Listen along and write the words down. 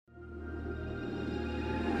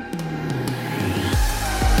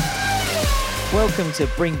Welcome to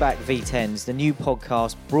Bring Back V10s, the new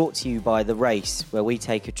podcast brought to you by The Race, where we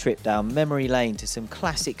take a trip down memory lane to some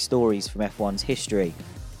classic stories from F1's history.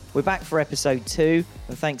 We're back for episode 2,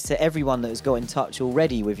 and thanks to everyone that has got in touch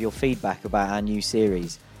already with your feedback about our new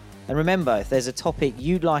series. And remember, if there's a topic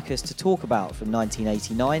you'd like us to talk about from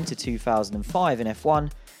 1989 to 2005 in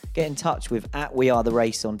F1, get in touch with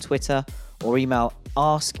 @WeAreTheRace on Twitter or email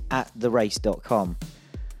ask@therace.com.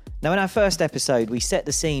 Now, in our first episode, we set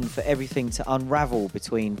the scene for everything to unravel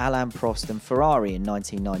between Alain Prost and Ferrari in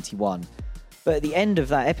 1991. But at the end of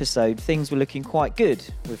that episode, things were looking quite good,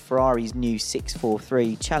 with Ferrari's new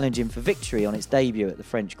 643 challenging for victory on its debut at the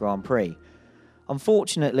French Grand Prix.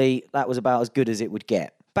 Unfortunately, that was about as good as it would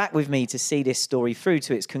get. Back with me to see this story through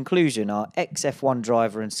to its conclusion are ex-F1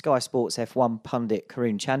 driver and Sky Sports F1 pundit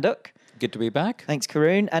Karun Chanduk. Good to be back. Thanks,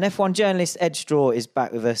 Karun. And F1 journalist Ed Straw is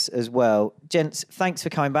back with us as well. Gents, thanks for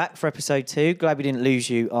coming back for episode 2. Glad we didn't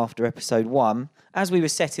lose you after episode 1. As we were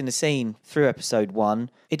setting the scene through episode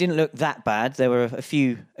 1, it didn't look that bad. There were a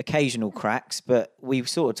few occasional cracks, but we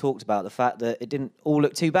sort of talked about the fact that it didn't all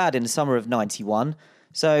look too bad in the summer of 91.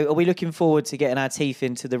 So are we looking forward to getting our teeth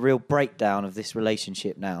into the real breakdown of this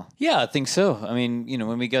relationship now? Yeah, I think so. I mean,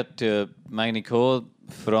 when we got to Magny-Cours,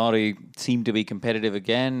 Ferrari seemed to be competitive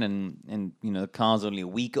again, and the car's only a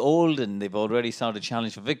week old, and they've already started a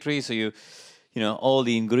challenge for victory. So all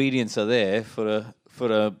the ingredients are there for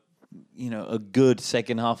a good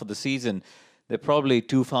second half of the season. They're probably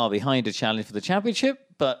too far behind to challenge for the championship,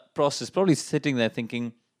 but Prost is probably sitting there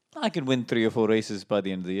thinking, I can win 3 or 4 races by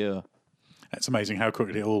the end of the year. It's amazing how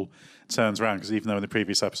quickly it all turns around, because even though in the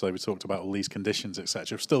previous episode we talked about all these conditions,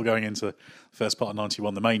 etc., still going into the first part of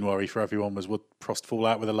 91, the main worry for everyone was, would Prost fall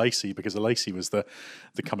out with a Lacey, because a Lacey was the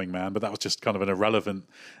coming man, but that was just kind of an irrelevant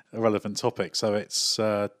topic. So it's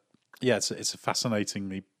a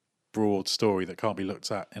fascinatingly broad story that can't be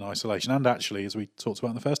looked at in isolation. And actually, as we talked about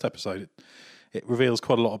in the first episode, it reveals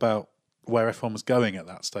quite a lot about where F1 was going at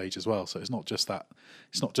that stage as well. So it's not just about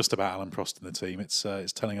Alain Prost and the team. It's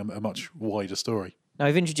telling a much wider story. Now,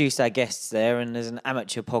 we've introduced our guests there, and as an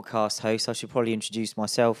amateur podcast host, I should probably introduce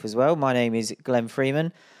myself as well. My name is Glenn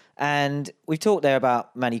Freeman, and we've talked there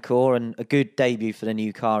about Magny-Cours and a good debut for the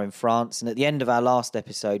new car in France. And at the end of our last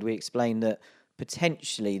episode, we explained that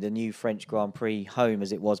potentially the new French Grand Prix home,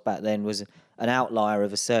 as it was back then, was an outlier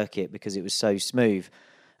of a circuit because it was so smooth.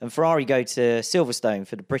 And Ferrari go to Silverstone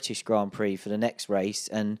for the British Grand Prix for the next race,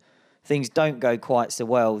 and things don't go quite so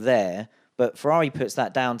well there. But Ferrari puts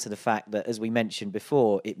that down to the fact that, as we mentioned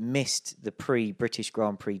before, it missed the pre-British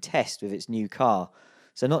Grand Prix test with its new car.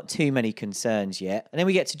 So not too many concerns yet. And then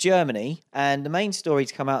we get to Germany, and the main story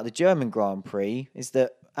to come out of the German Grand Prix is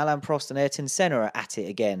that Alain Prost and Ayrton Senna are at it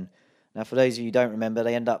again. Now, for those of you who don't remember,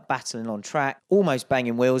 they end up battling on track, almost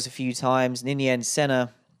banging wheels a few times, and in the end,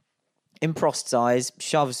 Senna, in Prost's eyes,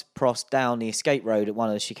 shoves Prost down the escape road at one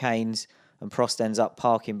of the chicanes, and Prost ends up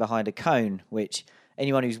parking behind a cone, which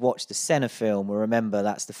anyone who's watched the Senna film will remember.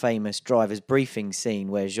 That's the famous driver's briefing scene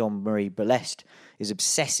where Jean-Marie Balestre is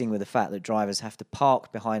obsessing with the fact that drivers have to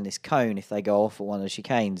park behind this cone if they go off at one of the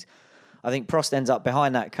chicanes. I think Prost ends up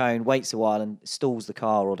behind that cone, waits a while and stalls the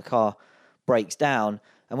car, or the car breaks down.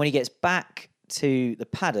 And when he gets back to the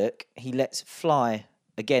paddock, he lets fly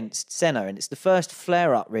against Senna, and it's the first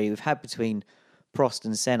flare-up really we've had between Prost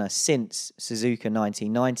and Senna since Suzuka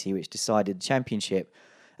 1990, which decided the championship.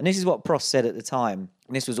 And this is what Prost said at the time,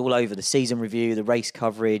 and this was all over the season review, the race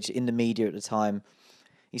coverage, in the media at the time.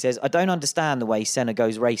 He says, "I don't understand the way Senna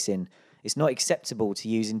goes racing. It's not acceptable to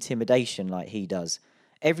use intimidation like he does.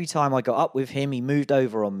 Every time I got up with him, he moved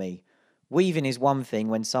over on me. Weaving is one thing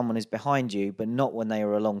when someone is behind you, but not when they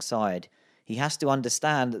are alongside. He has to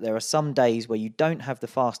understand that there are some days where you don't have the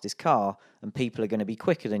fastest car and people are going to be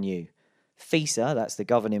quicker than you. FISA, that's the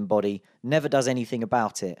governing body, never does anything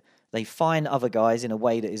about it. They fine other guys in a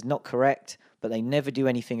way that is not correct, but they never do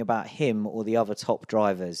anything about him or the other top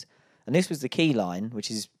drivers." And this was the key line, which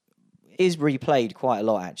is replayed quite a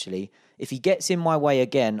lot actually. "If he gets in my way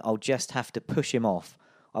again, I'll just have to push him off.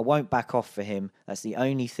 I won't back off for him. That's the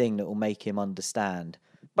only thing that will make him understand."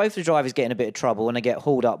 Both the drivers get in a bit of trouble and they get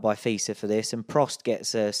hauled up by FISA for this, and Prost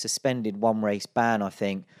gets a suspended one-race ban, I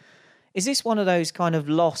think. Is this one of those kind of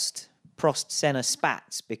lost Prost-Senna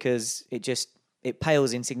spats because it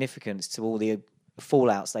pales in significance to all the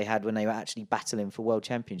fallouts they had when they were actually battling for world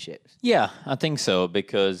championships? Yeah, I think so,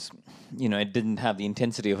 because, it didn't have the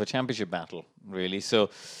intensity of a championship battle, really. So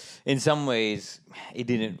in some ways, it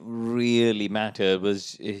didn't really matter. It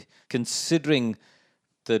was, considering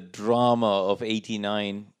the drama of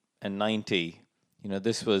 89 and 90,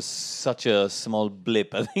 this was such a small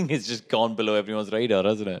blip. I think it's just gone below everyone's radar,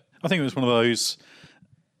 hasn't it? I think it was one of those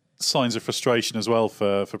signs of frustration as well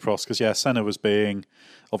for Prost, because Senna was being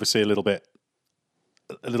obviously a little bit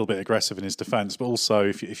aggressive in his defence, but also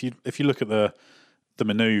if you look at the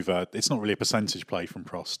manoeuvre, it's not really a percentage play from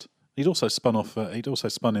Prost. He'd also spun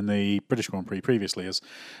in the British Grand Prix previously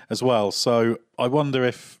as well. So I wonder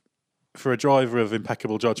if, for a driver of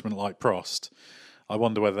impeccable judgment like Prost, I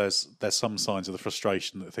wonder whether there's some signs of the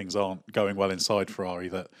frustration that things aren't going well inside Ferrari.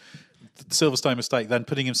 That the Silverstone mistake, then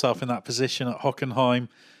putting himself in that position at Hockenheim,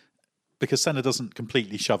 because Senna doesn't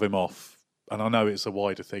completely shove him off. And I know it's a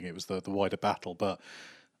wider thing; it was the wider battle, but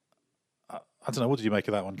I don't know. What did you make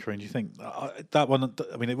of that one, Corinne? Do you think that one?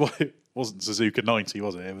 I mean, it wasn't Suzuka 90,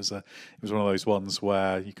 was it? It was one of those ones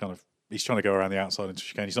where he's trying to go around the outside into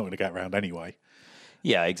chicane. He's not going to get around anyway.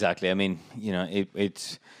 Yeah, exactly. I mean,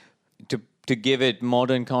 it's to give it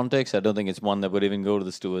modern context. I don't think it's one that would even go to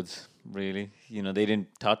the stewards. Really, they didn't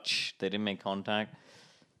touch, they didn't make contact.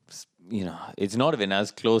 It's not even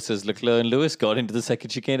as close as Leclerc and Lewis got into the second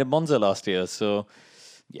chicane at Monza last year. So,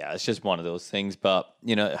 yeah, it's just one of those things. But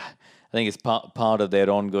I think it's part of their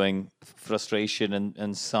ongoing frustration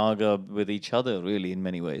and saga with each other, really, in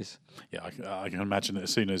many ways. Yeah, I can imagine that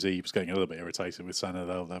as soon as he was getting a little bit irritated with Senna,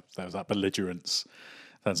 there was that belligerence.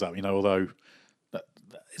 Turns out, although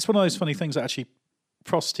it's one of those funny things that actually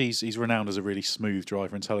Prost, he's renowned as a really smooth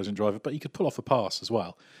driver, intelligent driver, but he could pull off a pass as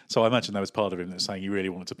well. So I imagine that was part of him that's saying he really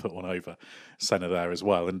wanted to put one over Senna there as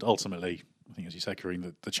well. And ultimately, I think, as you said,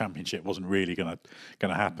 Karine, the championship wasn't really going to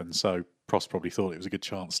happen. So Prost probably thought it was a good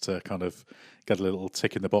chance to kind of get a little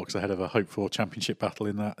tick in the box ahead of a hoped for championship battle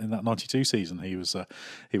in that 92 season he was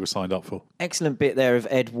signed up for. Excellent bit there of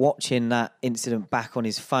Ed watching that incident back on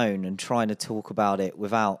his phone and trying to talk about it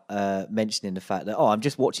without mentioning the fact that, I'm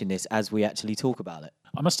just watching this as we actually talk about it.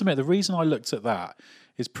 I must admit, the reason I looked at that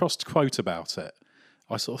is Prost's quote about it.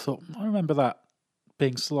 I sort of thought, I remember that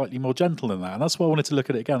being slightly more gentle than that, and that's why I wanted to look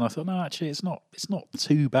at it again. I thought, no, actually, it's not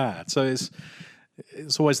too bad. So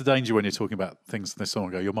it's always the danger when you're talking about things this long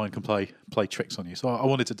ago. Your mind can play tricks on you. So I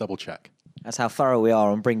wanted to double check. That's how thorough we are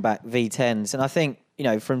on bring back V10s. And I think,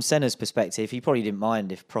 from Senna's perspective, he probably didn't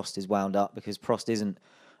mind if Prost is wound up, because Prost isn't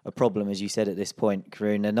a problem, as you said, at this point,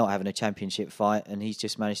 Karun. They're not having a championship fight, and he's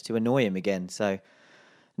just managed to annoy him again. So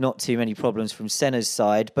not too many problems from Senna's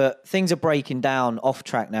side. But things are breaking down off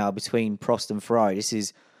track now between Prost and Ferrari. This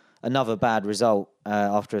is another bad result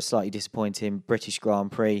after a slightly disappointing British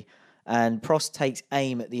Grand Prix. And Prost takes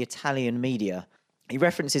aim at the Italian media. He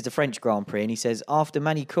references the French Grand Prix and he says, after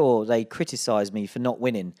Manicourt, they criticised me for not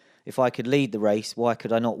winning. If I could lead the race, why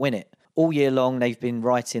could I not win it? All year long, they've been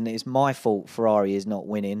writing that it's my fault Ferrari is not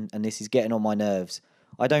winning, and this is getting on my nerves.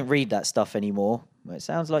 I don't read that stuff anymore. Well, it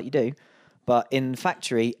sounds like you do. But in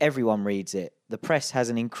factory, everyone reads it. The press has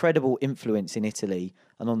an incredible influence in Italy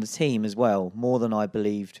and on the team as well, more than I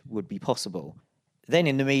believed would be possible. Then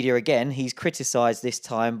in the media again, he's criticised this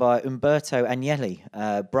time by Umberto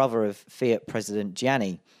Agnelli, brother of Fiat President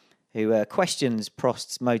Gianni, who questions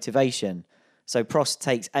Prost's motivation. So Prost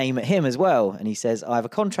takes aim at him as well, and he says, I have a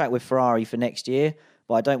contract with Ferrari for next year,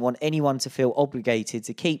 but I don't want anyone to feel obligated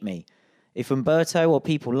to keep me. If Umberto or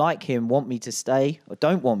people like him want me to stay or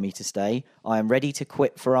don't want me to stay, I am ready to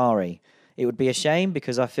quit Ferrari. It would be a shame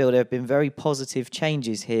because I feel there have been very positive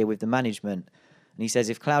changes here with the management. And he says,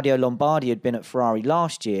 if Claudio Lombardi had been at Ferrari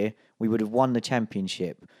last year, we would have won the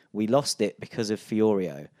championship. We lost it because of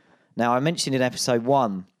Fiorio. Now, I mentioned in episode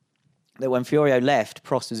 1 that when Fiorio left,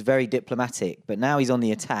 Prost was very diplomatic, but now he's on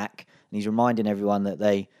the attack and he's reminding everyone that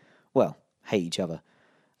they, hate each other.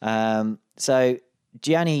 So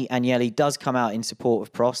Gianni Agnelli does come out in support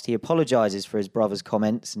of Prost. He apologises for his brother's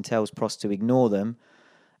comments and tells Prost to ignore them.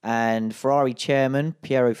 And Ferrari chairman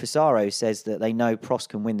Piero Fusaro says that they know Prost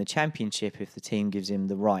can win the championship if the team gives him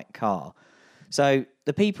the right car. So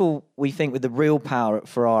the people we think with the real power at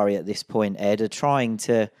Ferrari at this point, Ed, are trying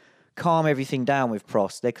to calm everything down with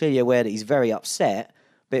Prost. They're clearly aware that he's very upset,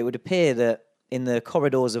 but it would appear that in the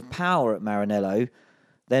corridors of power at Maranello,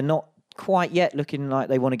 they're not quite yet looking like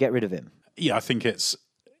they want to get rid of him. Yeah, I think it's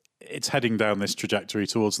heading down this trajectory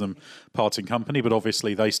towards them parting company, but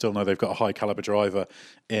obviously they still know they've got a high caliber driver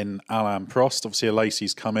in Alain Prost. Obviously,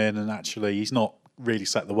 Alesi's come in and actually he's not really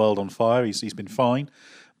set the world on fire. He's been fine,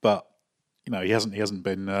 but he hasn't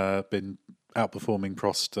been outperforming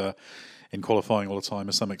Prost in qualifying all the time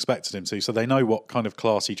as some expected him to. So they know what kind of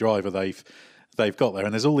classy driver they've got there,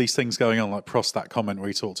 and there's all these things going on, like Prost, that comment where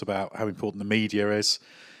he talked about how important the media is.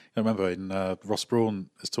 I remember Ross Brawn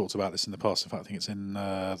has talked about this in the past. In fact, I think it's in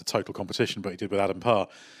the Total Competition, but he did with Adam Parr.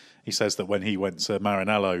 He says that when he went to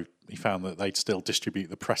Maranello, he found that they'd still distribute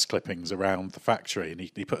the press clippings around the factory, and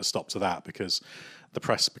he put a stop to that because the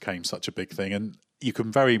press became such a big thing. And you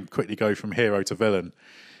can very quickly go from hero to villain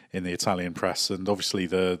in the Italian press, and obviously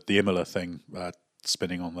the Imola thing,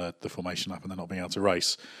 spinning on the formation lap and then not being able to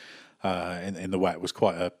race in the wet was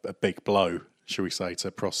quite a big blow, shall we say,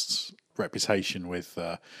 to Prost's reputation with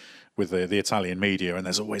the Italian media. And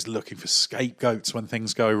there's always looking for scapegoats when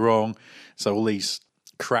things go wrong. So all these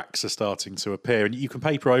cracks are starting to appear, and you can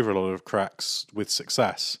paper over a lot of cracks with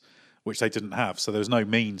success, which they didn't have. So there was no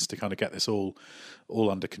means to kind of get this all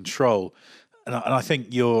under control. And I think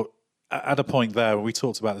you're at a point there where we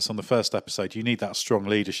talked about this on the first episode. You need that strong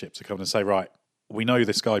leadership to come and say, right, we know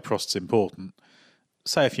this guy Prost's important.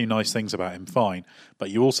 Say a few nice things about him, fine. But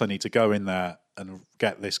you also need to go in there and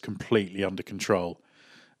get this completely under control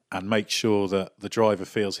and make sure that the driver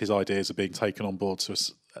feels his ideas are being taken on board to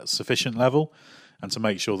a sufficient level, and to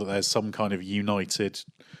make sure that there's some kind of united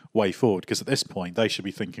way forward. Because at this point, they should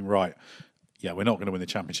be thinking, right, yeah, we're not going to win the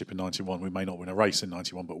championship in 91. We may not win a race in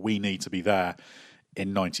 91, but we need to be there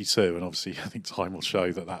in 92. And obviously, I think time will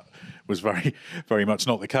show that was very, very much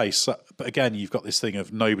not the case. So, but again, you've got this thing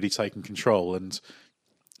of nobody taking control, and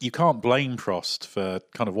you can't blame Prost for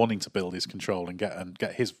kind of wanting to build his control and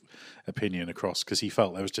get his opinion across, because he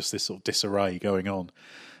felt there was just this sort of disarray going on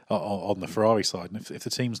the Ferrari side. And if the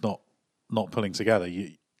team's not pulling together,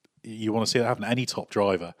 you want to see that happen. Any top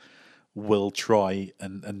driver will try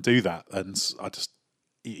and do that, and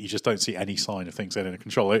you just don't see any sign of things getting under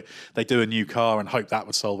control. They do a new car and hope that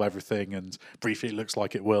would solve everything, and briefly it looks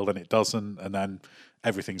like it will, then it doesn't, and then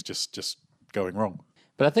everything's just going wrong.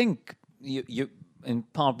 But I think you in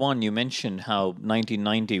part one you mentioned how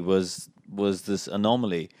 1990 was this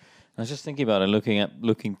anomaly. I was just thinking about it,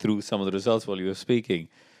 looking through some of the results while you were speaking.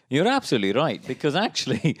 You're absolutely right, because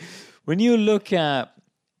actually, when you look at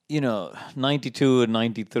 92 and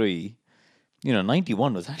 93.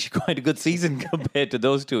 91 was actually quite a good season compared to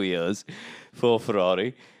those 2 years for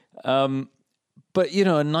Ferrari. But,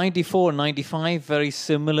 94 and 95, very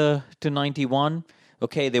similar to 91.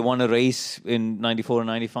 Okay, they won a race in 94 and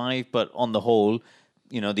 95, but on the whole,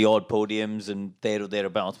 the odd podiums and there or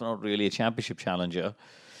thereabouts, but not really a championship challenger.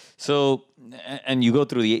 So, and you go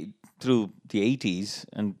through the 80s,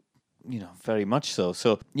 and, very much so.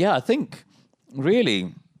 So, yeah, I think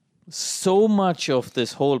really so much of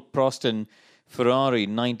this whole Prost and Ferrari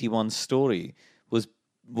 91 story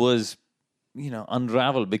was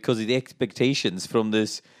unraveled because of the expectations from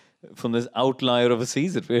this outlier of a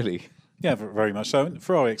season, really. Yeah, very much so.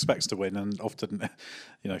 Ferrari expects to win, and often,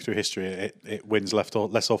 through history, it wins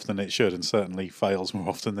less often than it should, and certainly fails more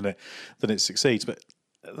often than it succeeds. But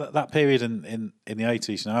that period in the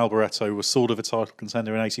 80s, Alboreto was sort of a title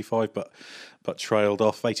contender in 85, but trailed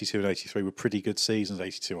off. 82 and 83 were pretty good seasons.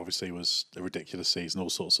 82 obviously was a ridiculous season,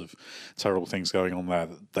 all sorts of terrible things going on there.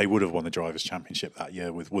 They would have won the Drivers' Championship that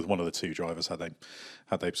year with one of the two drivers had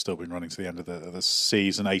they still been running to the end of the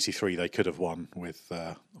season. 83 they could have won with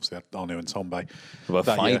obviously Arnaud and Tombe. About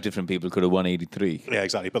five different people could have won 83. Yeah,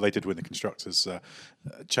 exactly. But they did win the Constructors'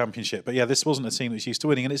 Championship. But yeah, this wasn't a team that's used to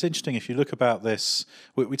winning. And it's interesting if you look about this.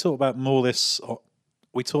 We talk about more this.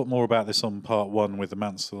 We talk more about this on part one with the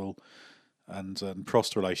Mansell and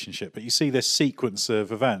Prost relationship, but you see this sequence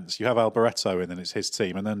of events. You have Alboreto in, and it's his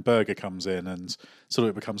team, and then Berger comes in, and sort of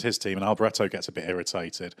it becomes his team, and Alboreto gets a bit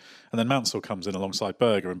irritated, and then Mansell comes in alongside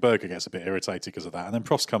Berger, and Berger gets a bit irritated because of that, and then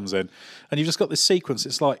Prost comes in, and you've just got this sequence.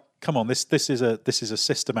 It's like, come on, this is a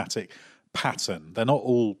systematic pattern. They're not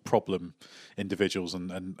all problem individuals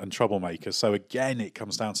and troublemakers. So again, it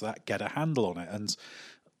comes down to that: get a handle on it. And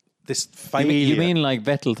this failure. You mean like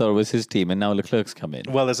Vettel thought it was his team, and now Leclerc's come in?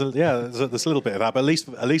 Well, there's a little bit of that, but at least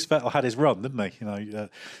Vettel had his run, didn't he?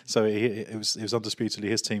 So it was undisputedly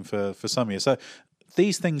his team for some years. So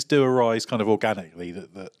these things do arise kind of organically.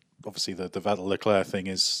 That obviously the Vettel Leclerc thing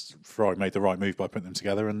is Ferrari made the right move by putting them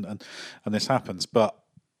together, and this happens. But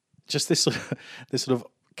just this sort of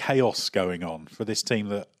chaos going on for this team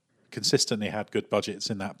that consistently had good budgets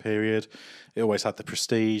in that period. It always had the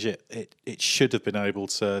prestige. It should have been able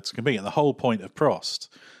to compete. And the whole point of Prost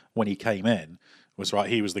when he came in was, right,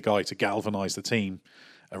 he was the guy to galvanise the team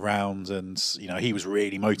around, and he was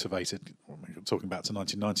really motivated. I'm talking back to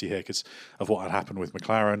 1990 here because of what had happened with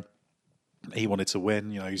McLaren. He wanted to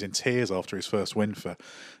win. He was in tears after his first win for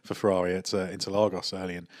Ferrari at Interlagos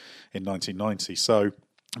early in 1990. So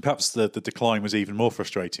perhaps the decline was even more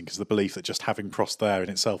frustrating because the belief that just having Prost there in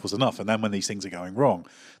itself was enough. And then when these things are going wrong,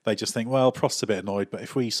 they just think, well, Prost's a bit annoyed, but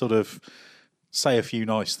if we sort of say a few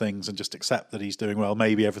nice things and just accept that he's doing well,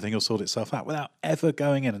 maybe everything will sort itself out, without ever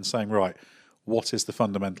going in and saying, right, what is the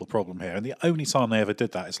fundamental problem here? And the only time they ever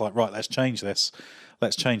did that, it's like, right, let's change this,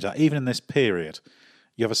 let's change that. Even in this period,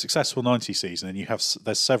 you have a successful 90 season and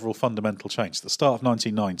there's several fundamental changes. At the start of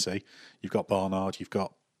 1990, you've got Barnard, you've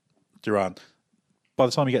got Durand. by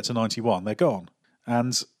the time you get to 91, they're gone.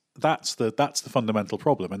 And that's the fundamental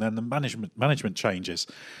problem. And then the management changes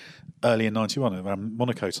early in 91, around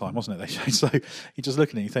Monaco time, wasn't it? They changed. So you just look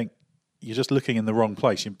at it and you think, you're just looking in the wrong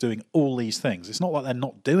place. You're doing all these things. It's not like they're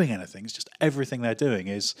not doing anything. It's just everything they're doing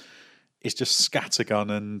is just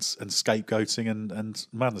scattergun and scapegoating and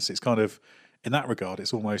madness. It's kind of, in that regard,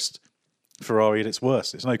 it's almost Ferrari at its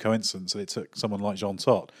worst. It's no coincidence that it took someone like Jean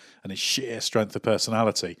Todt and his sheer strength of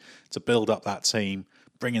personality to build up that team,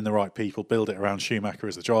 bring in the right people, build it around Schumacher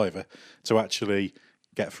as the driver, to actually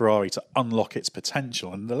get Ferrari to unlock its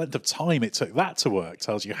potential. And the length of time it took that to work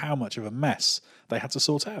tells you how much of a mess they had to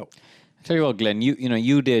sort out. I tell you what, Glenn,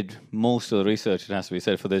 you did most of the research, it has to be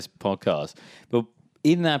said, for this podcast. But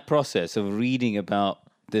in that process of reading about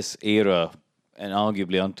this era, and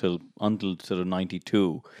arguably until sort of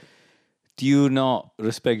 92, do you not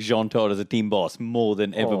respect Jean Todt as a team boss more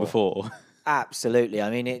than ever before? Absolutely.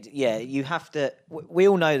 I mean, you have to... We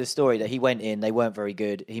all know the story that he went in, they weren't very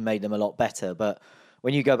good, he made them a lot better. But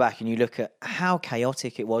when you go back and you look at how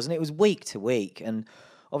chaotic it was, and it was week to week, and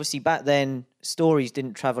obviously back then, stories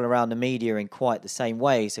didn't travel around the media in quite the same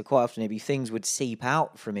way. So quite often maybe things would seep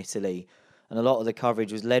out from Italy. And a lot of the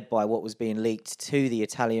coverage was led by what was being leaked to the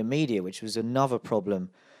Italian media, which was another problem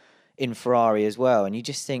in Ferrari as well. And you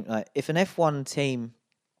just think, like, if an F1 team...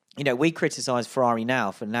 we criticise Ferrari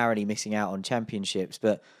now for narrowly missing out on championships,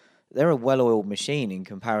 but they're a well-oiled machine in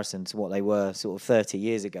comparison to what they were sort of 30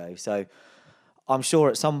 years ago. So I'm sure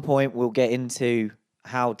at some point we'll get into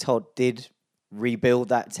how Todd did rebuild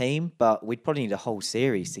that team, but we'd probably need a whole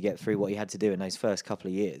series to get through what he had to do in those first couple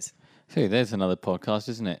of years. So there's another podcast,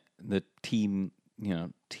 isn't it? The team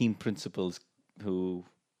principals who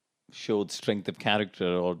showed strength of character,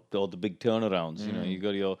 or the big turnarounds. You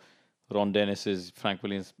got your Ron Dennis's, Frank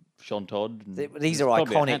Williams, Jean Todt. These are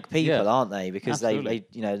iconic people, aren't they? Because absolutely.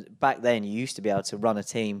 they back then you used to be able to run a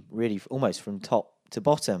team really almost from top to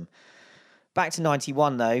bottom. Back to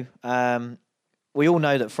 91 though. We all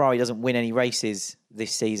know that Ferrari doesn't win any races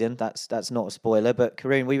this season. That's not a spoiler. But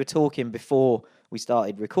Karun, we were talking before we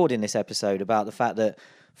started recording this episode about the fact that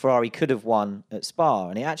Ferrari could have won at Spa,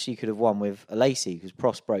 and it actually could have won with Alesi because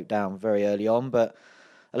Prost broke down very early on. But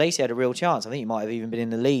Alesi had a real chance. I think he might have even been in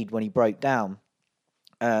the lead when he broke down.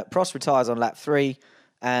 Prost retires on lap 3,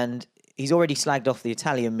 and he's already slagged off the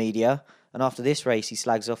Italian media. And after this race, he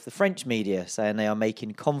slags off the French media, saying they are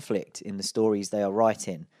making conflict in the stories they are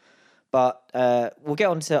writing. But we'll get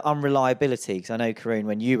on to unreliability, because I know, Karun,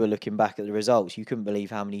 when you were looking back at the results, you couldn't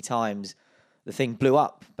believe how many times the thing blew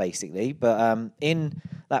up, basically. But in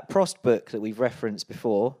that Prost book that we've referenced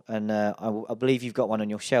before, and I believe you've got one on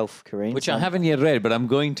your shelf, Karun. Which I haven't yet read, but I'm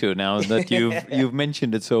going to now that you've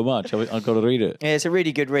mentioned it so much. I've got to read it. Yeah, it's a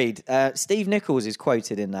really good read. Steve Nichols is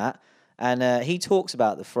quoted in that, and he talks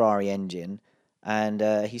about the Ferrari engine,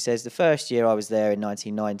 and he says, the first year I was there in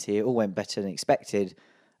 1990, it all went better than expected.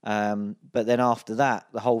 But then after that,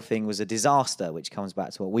 the whole thing was a disaster, which comes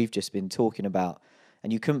back to what we've just been talking about.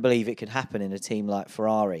 And you couldn't believe it could happen in a team like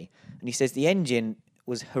Ferrari. And he says the engine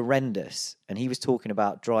was horrendous. And he was talking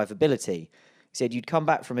about drivability. He said you'd come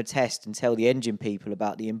back from a test and tell the engine people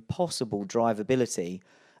about the impossible drivability.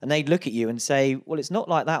 And they'd look at you and say, well, it's not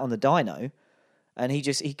like that on the dyno. And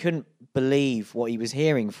he couldn't believe what he was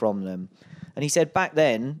hearing from them. And he said back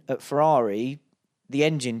then at Ferrari, the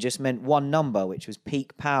engine just meant one number, which was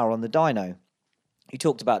peak power on the dyno. He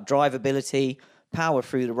talked about drivability, power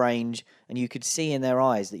through the range, and you could see in their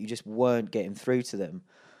eyes that you just weren't getting through to them.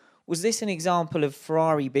 Was this an example of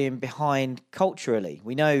Ferrari being behind culturally?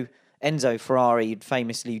 We know Enzo Ferrari had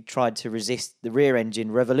famously tried to resist the rear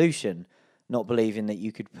engine revolution, not believing that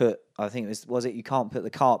you could put, I think it was you can't put the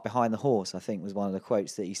cart behind the horse, I think was one of the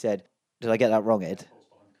quotes that he said. Did I get that wrong, Ed?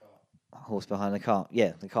 Horse behind the cart.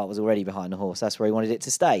 Yeah, the cart was already behind the horse. That's where he wanted it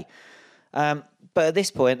to stay. But at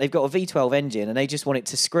this point, they've got a V12 engine and they just want it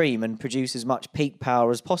to scream and produce as much peak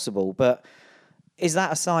power as possible. But is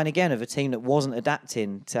that a sign, again, of a team that wasn't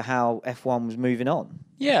adapting to how F1 was moving on?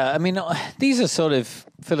 Yeah, I mean, these are sort of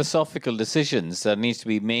philosophical decisions that needs to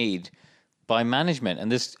be made by management.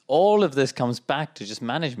 And all of this comes back to just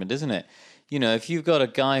management, isn't it? If you've got a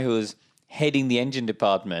guy who's heading the engine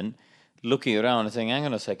department, looking around and saying, hang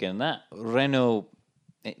on a second, that Renault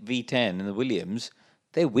V10 and the Williams,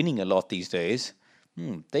 they're winning a lot these days.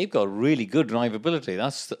 They've got really good drivability.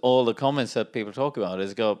 That's all the comments that people talk about.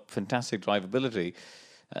 Has got fantastic drivability.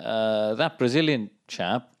 That Brazilian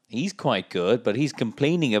chap, he's quite good, but he's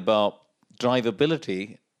complaining about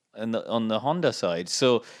drivability on the Honda side.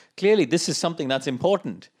 So clearly this is something that's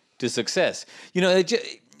important to success.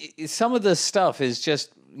 Some of the stuff is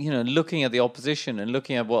just, looking at the opposition and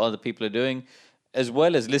looking at what other people are doing. as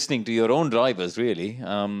well as listening to your own drivers, really,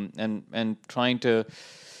 and trying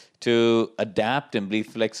to adapt and be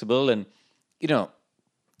flexible. And,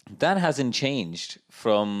 that hasn't changed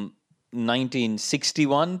from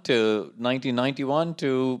 1961 to 1991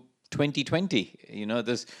 to 2020.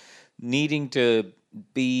 There's needing to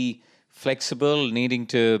be flexible, needing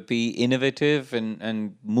to be innovative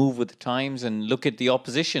and move with the times and look at the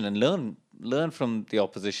opposition and learn from the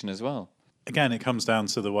opposition as well. Again, it comes down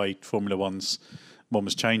to the way Formula one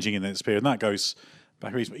was changing in this period, and that goes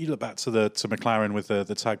back. You look back to McLaren with the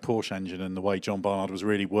Tag Porsche engine and the way John Barnard was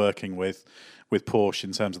really working with Porsche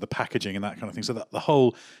in terms of the packaging and that kind of thing. So that the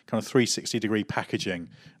whole kind of 360-degree packaging,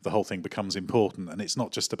 the whole thing becomes important, and it's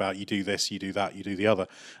not just about you do this, you do that, you do the other.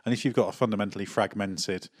 And if you've got a fundamentally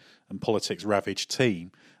fragmented and politics-ravaged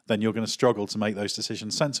team, then you're going to struggle to make those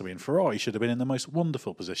decisions sensibly. And Ferrari should have been in the most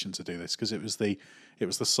wonderful position to do this, because it was the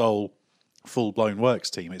sole full-blown works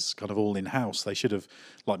team. It's kind of all in-house. They should have,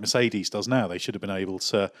 like Mercedes does now, they should have been able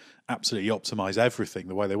to absolutely optimise everything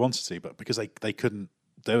the way they wanted to, but because they couldn't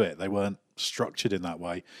do it, they weren't structured in that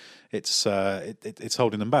way, it's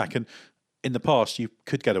holding them back. And in the past, you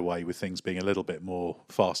could get away with things being a little bit more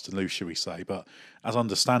fast and loose, shall we say, but as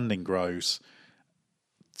understanding grows,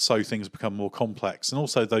 so things become more complex, and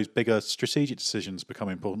also those bigger strategic decisions become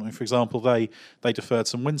important. I mean, for example, they deferred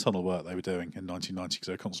some wind tunnel work they were doing in 1990 because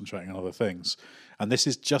they were concentrating on other things. And this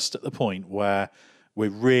is just at the point where we're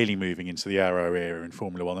really moving into the aero era in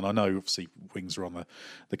Formula One. And I know, obviously, wings are on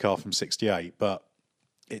the car from '68, but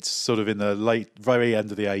it's sort of in the very end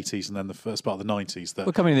of the 80s and then the first part of the 90s. That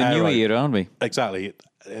we're coming in the new era, aren't we? Exactly.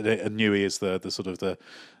 And Newey is the sort of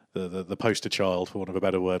the poster child, for want of a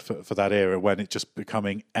better word, for that era, when it's just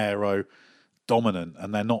becoming aero dominant,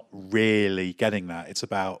 and they're not really getting that. It's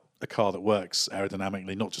about a car that works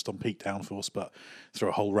aerodynamically, not just on peak downforce, but through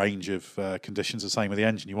a whole range of conditions. The same with the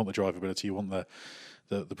engine. You want the drivability, you want the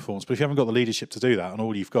performance. But if you haven't got the leadership to do that, and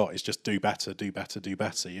all you've got is just do better,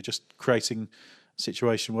 you're just creating a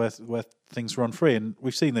situation where things run free. And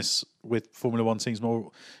we've seen this with Formula One teams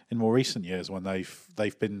in more recent years when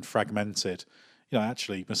they've been fragmented.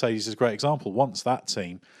 Actually, Mercedes is a great example. Once that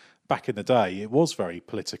team, back in the day, it was very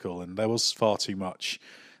political, and there was far too much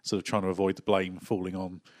sort of trying to avoid the blame falling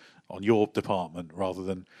on your department rather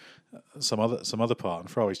than some other part. And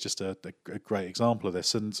Ferrari's just a great example of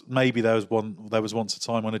this. And maybe there was once a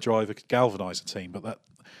time when a driver could galvanise a team, but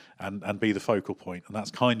and be the focal point, and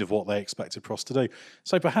that's kind of what they expected Prost to do.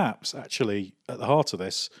 So perhaps, actually, at the heart of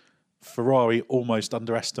this, Ferrari almost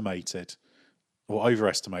underestimated, or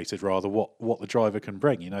overestimated rather, what the driver can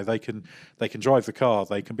bring. They can drive the car,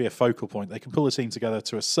 they can be a focal point, they can pull a team together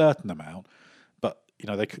to a certain amount, but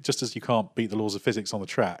they could, just as you can't beat the laws of physics on the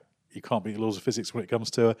track, you can't beat the laws of physics when it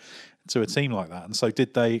comes to a team like that. And so,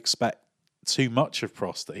 did they expect too much of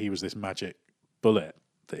Prost, that he was this magic bullet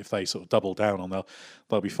that if they sort of double down on,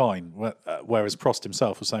 they'll be fine? Whereas Prost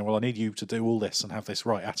himself was saying, well, I need you to do all this and have this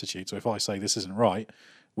right attitude, so if I say this isn't right,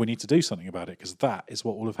 we need to do something about it, because that is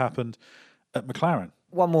what will have happened at McLaren.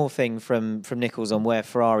 One more thing from Nichols on where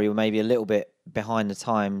Ferrari were maybe a little bit behind the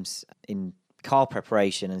times in car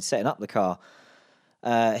preparation and setting up the car.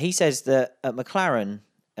 He says that at McLaren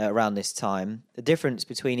around this time, the difference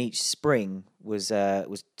between each spring was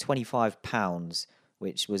 £25,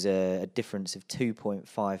 which was a difference of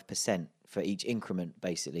 2.5% for each increment,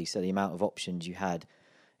 basically. So the amount of options you had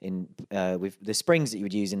in with the springs that you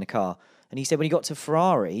would use in the car. And he said when he got to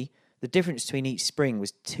Ferrari, the difference between each spring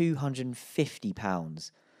was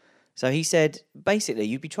 £250. So he said, basically,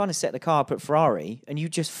 you'd be trying to set the car up at Ferrari and you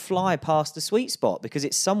just fly past the sweet spot because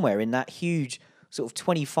it's somewhere in that huge sort of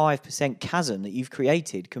 25% chasm that you've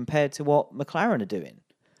created compared to what McLaren are doing.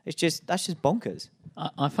 That's just bonkers.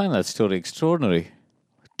 I find that story extraordinary.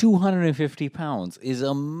 £250 is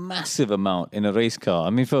a massive amount in a race car. I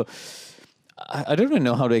mean, I don't even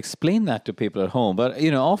know how to explain that to people at home, but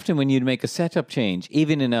often when you make a setup change,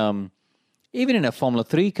 even in a Formula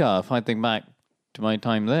 3 car, if I think back to my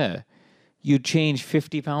time there, you change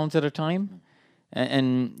 £50 at a time,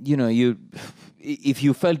 and if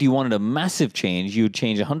you felt you wanted a massive change, you'd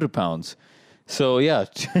change £100. So yeah,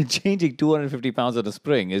 changing £250 at a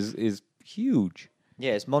spring is huge.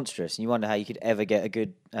 Yeah, it's monstrous, and you wonder how you could ever get a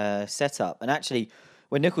good setup. And actually,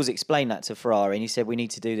 when Nichols explained that to Ferrari and he said, we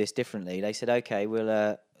need to do this differently, they said, okay,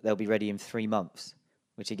 they'll be ready in 3 months,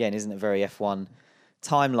 which again isn't a very F1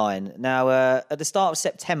 timeline. Now, at the start of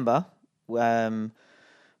September,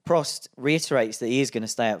 Prost reiterates that he is going to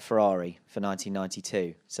stay at Ferrari for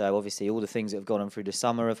 1992. So obviously all the things that have gone on through the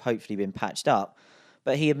summer have hopefully been patched up.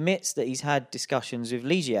 But he admits that he's had discussions with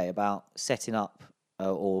Ligier about setting up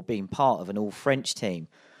or being part of an all-French team.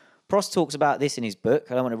 Prost talks about this in his book.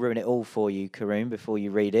 I don't want to ruin it all for you, Karun, before you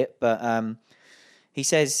read it. But he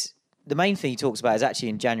says the main thing he talks about is actually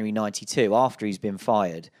in January 92, after he's been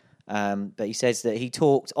fired. But he says that he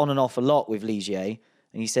talked on and off a lot with Ligier.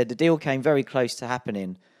 And he said the deal came very close to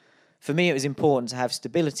happening. For me, it was important to have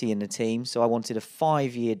stability in the team, so I wanted a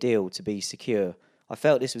 5-year deal to be secure. I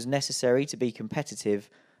felt this was necessary to be competitive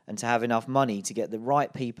and to have enough money to get the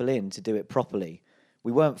right people in to do it properly.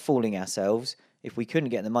 We weren't fooling ourselves. If we couldn't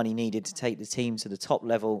get the money needed to take the team to the top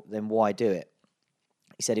level, then why do it?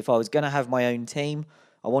 He said, if I was going to have my own team,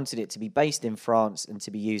 I wanted it to be based in France and to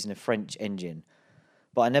be using a French engine.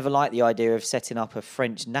 But I never liked the idea of setting up a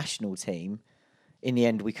French national team. In the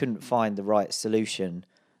end, we couldn't find the right solution.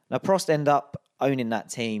 Now, Prost ended up owning that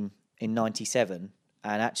team in 97,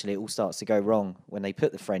 and actually it all starts to go wrong when they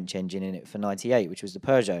put the French engine in it for 98, which was the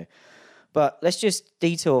Peugeot. But let's just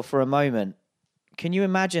detour for a moment. Can you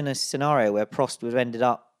imagine a scenario where Prost would have ended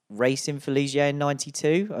up racing for Ligier in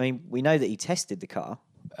 92? I mean, we know that he tested the car.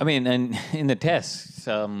 I mean, and in the tests,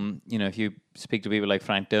 if you speak to people like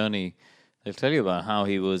Frank Durney, they'll tell you about how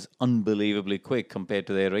he was unbelievably quick compared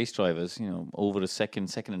to their race drivers, over a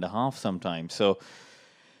second and a half sometimes. So,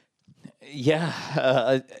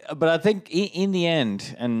 yeah, but I think in the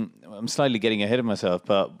end, and I'm slightly getting ahead of myself,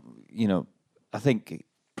 but, I think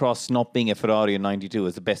Prost not being a Ferrari in 92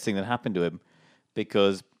 was the best thing that happened to him,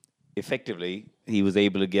 because effectively he was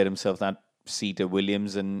able to get himself that seat at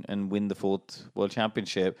Williams and win the 4th World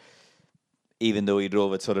Championship, even though he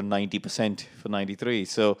drove at sort of 90% for 93.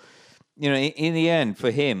 So, in the end,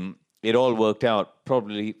 for him, it all worked out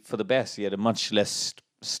probably for the best. He had a much less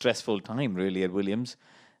stressful time, really, at Williams,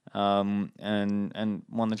 and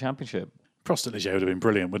won the championship. Prost at Ligier would have been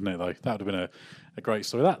brilliant, wouldn't it, though? That would have been a great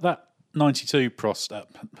story. That 92 Prost,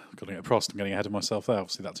 I'm getting ahead of myself there.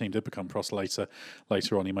 Obviously, that team did become Prost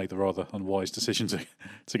later on. He made the rather unwise decision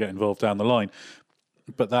to get involved down the line.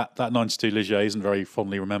 But that 92 Ligier isn't very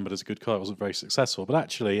fondly remembered as a good car. It wasn't very successful. But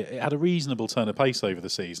actually, it had a reasonable turn of pace over the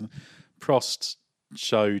season. Prost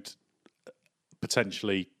showed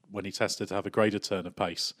potentially, when he tested, to have a greater turn of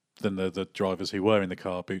pace than the drivers who were in the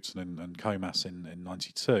car, Boutsen and Comas in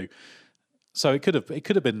 92. So it could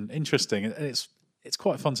have been interesting. It's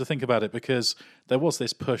quite fun to think about it, because there was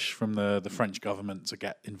this push from the French government to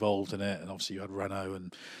get involved in it, and obviously you had Renault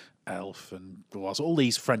and Elf and all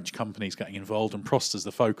these French companies getting involved, and Prost as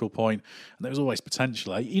the focal point, and there was always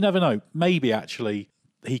potential. You never know. Maybe actually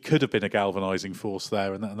he could have been a galvanising force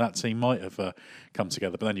there, and that team might have come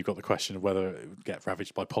together. But then you've got the question of whether it would get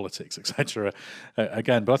ravaged by politics, etc.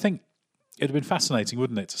 Again. But I think it'd have been fascinating,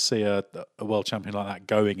 wouldn't it, to see a world champion like that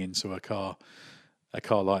going into a car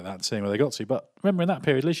like that and seeing where they got to. But remember, in that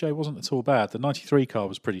period, Ligier wasn't at all bad. The 93 car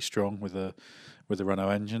was pretty strong with the Renault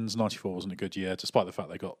engines. 94 wasn't a good year, despite the fact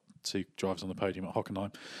they got 2 drivers on the podium at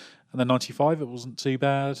Hockenheim. And then 95, it wasn't too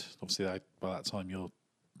bad. Obviously, by that time, you've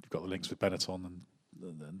got the links with Benetton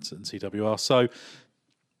and CWR. So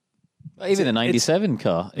even the 97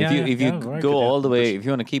 car, if you go all the way, if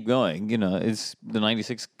you want to keep going, the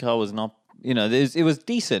 96 car was not, it was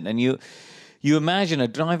decent. And you imagine a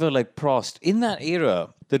driver like Prost in that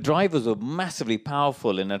era. The drivers were massively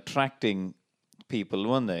powerful in attracting people,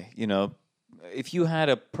 weren't they? If you had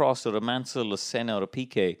a Prost or a Mansell or Senna or a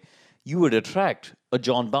Piquet, you would attract a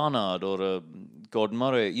John Barnard or a Gordon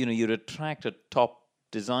Murray. You'd attract a top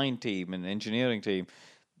design team and engineering team.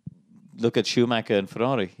 Look at Schumacher and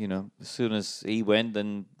Ferrari. As soon as he went,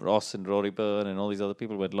 then Ross and Rory Byrne and all these other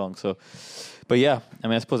people went along. So, but yeah,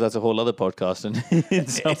 I suppose that's a whole other podcast in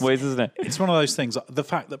some ways, isn't it? It's one of those things. The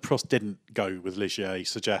fact that Prost didn't go with Ligier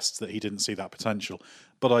suggests that he didn't see that potential.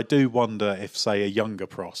 But I do wonder if, say, a younger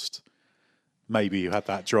Prost, maybe who had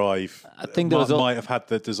that drive, I think might have had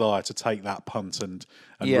the desire to take that punt and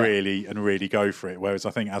really go for it. Whereas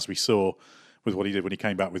I think, as we saw with what he did when he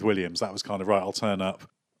came back with Williams, that was kind of right. I'll turn up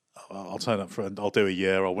for, and I'll do a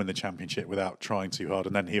year. I'll win the championship without trying too hard.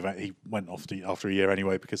 And then he went off after a year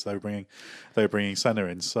anyway, because they were bringing Senna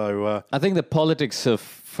in. So I think the politics of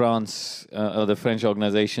France, or the French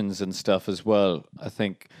organisations and stuff as well. I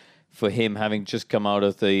think for him, having just come out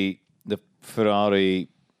of the Ferrari,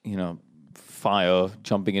 fire,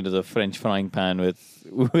 jumping into the French frying pan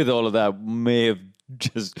with all of that, may have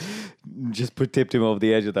just tipped him over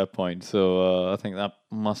the edge at that point. So I think that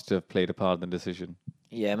must have played a part in the decision.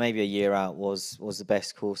 Yeah, maybe a year out was the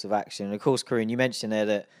best course of action. And of course, Karun, you mentioned there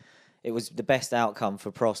that it was the best outcome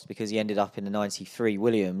for Prost because he ended up in the 93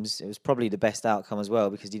 Williams. It was probably the best outcome as well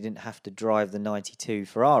because he didn't have to drive the 92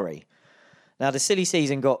 Ferrari. Now, the silly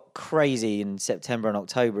season got crazy in September and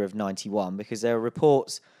October of 91 because there are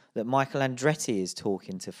reports that Michael Andretti is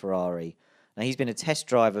talking to Ferrari. Now, he's been a test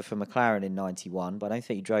driver for McLaren in 91, but I don't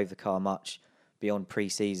think he drove the car much beyond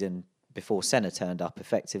pre-season before Senna turned up,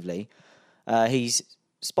 effectively. He's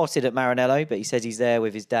spotted at Maranello, but he says he's there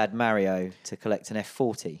with his dad, Mario, to collect an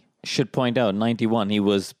F40. Should point out, 91, he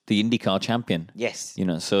was the IndyCar champion. Yes.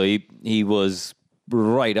 So he was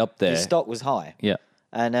right up there. His stock was high. Yeah.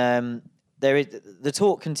 And the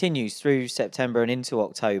talk continues through September and into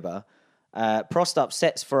October. Prost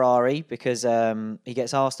upsets Ferrari because he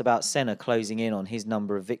gets asked about Senna closing in on his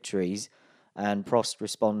number of victories. And Prost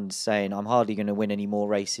responds saying, I'm hardly going to win any more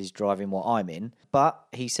races driving what I'm in. But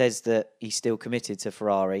he says that he's still committed to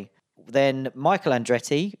Ferrari. Then Michael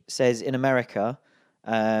Andretti says in America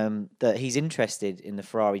that he's interested in the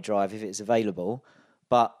Ferrari drive if it's available.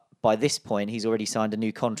 But by this point, he's already signed a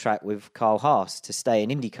new contract with Carl Haas to stay in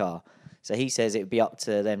IndyCar. So he says it would be up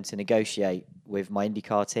to them to negotiate with my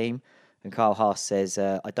IndyCar team. And Carl Haas says,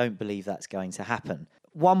 I don't believe that's going to happen.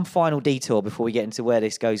 One final detour before we get into where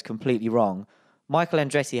this goes completely wrong. Michael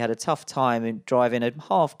Andretti had a tough time in driving a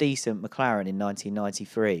half-decent McLaren in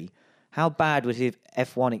 1993. How bad would his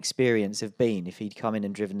F1 experience have been if he'd come in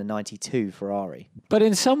and driven the 92 Ferrari? But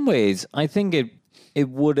in some ways, I think it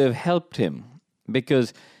would have helped him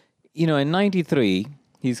because, in 93,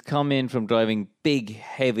 he's come in from driving big,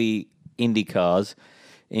 heavy Indy cars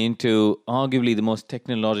into arguably the most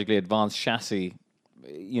technologically advanced chassis,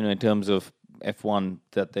 in terms of F1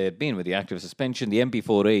 that they had been with the active suspension. The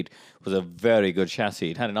MP48 was a very good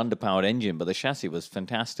chassis. It had an underpowered engine, but the chassis was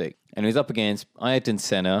fantastic. And he was up against Ayrton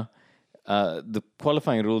Senna. The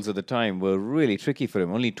qualifying rules at the time were really tricky for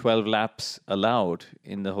him. Only 12 laps allowed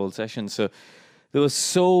in the whole session. So there were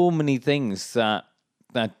so many things that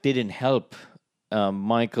didn't help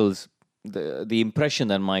Michael's, the impression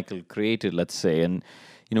that Michael created, let's say. And,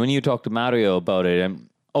 when you talk to Mario about it, and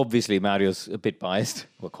obviously Mario's a bit biased,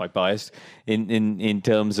 or quite biased in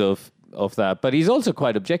terms of that. But he's also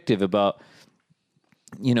quite objective about,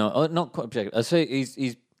 not quite objective. I say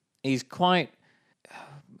he's quite,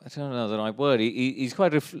 I don't know the right word. He's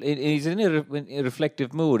quite he's in a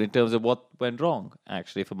reflective mood in terms of what went wrong,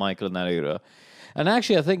 actually, for Michael in that era. And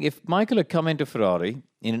actually, I think if Michael had come into Ferrari,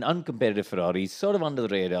 in an uncompetitive Ferrari, he's sort of under the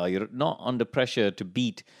radar. You're not under pressure to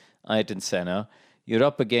beat Ayrton Senna. You're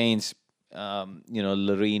up against,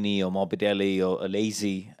 Larini or Morbidelli or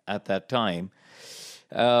Alesi at that time.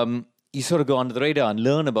 You sort of go under the radar and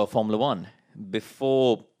learn about Formula One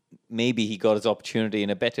before maybe he got his opportunity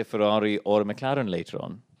in a better Ferrari or a McLaren later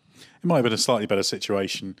on. It might have been a slightly better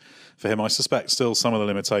situation for him. I suspect still some of the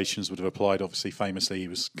limitations would have applied. Obviously, famously, he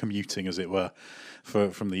was commuting, as it were,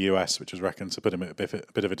 from the US, which was reckoned to put him at a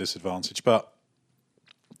bit of a disadvantage. But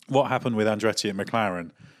what happened with Andretti at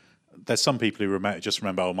McLaren, there's some people who just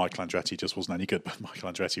remember, Michael Andretti just wasn't any good. But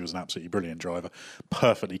Michael Andretti was an absolutely brilliant driver,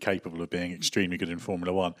 perfectly capable of being extremely good in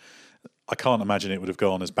Formula One. I can't imagine it would have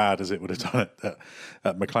gone as bad as it would have done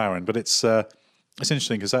at McLaren. But it's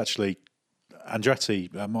interesting because actually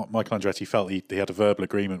Michael Andretti felt he had a verbal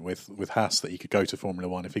agreement with Haas that he could go to Formula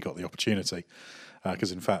One if he got the opportunity.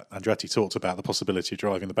 Because in fact, Andretti talked about the possibility of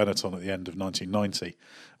driving the Benetton at the end of 1990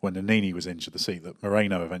 when Nannini was injured, the seat that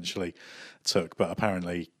Moreno eventually took. But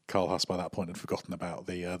apparently, Carl Haas by that point had forgotten about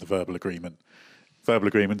the verbal agreement. Verbal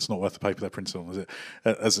agreement's not worth the paper they're printed on, is it?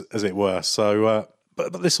 As it were. So,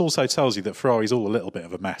 but this also tells you that Ferrari's all a little bit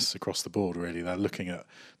of a mess across the board. Really, they're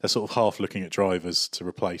sort of half looking at drivers to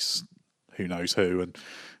replace who knows who, and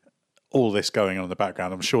all this going on in the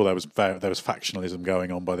background. I'm sure there was factionalism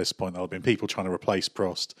going on by this point. There'll have been people trying to replace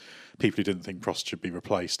Prost, people who didn't think Prost should be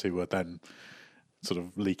replaced, who were then sort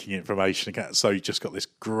of leaking information. So you just got this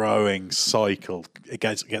growing cycle. It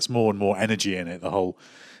gets more and more energy in it, the whole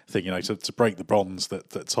thing. To break the bonds that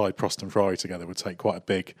tied Prost and Ferrari together would take quite a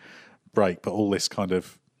big break. But all this kind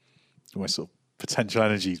of almost sort of potential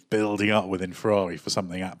energy building up within Ferrari for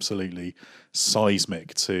something absolutely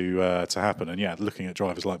seismic to happen. And yeah, looking at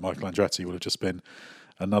drivers like Michael Andretti would have just been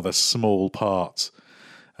another small part.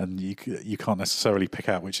 And you can't necessarily pick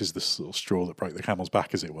out which is the sort of straw that broke the camel's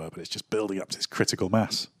back, as it were, but it's just building up to this critical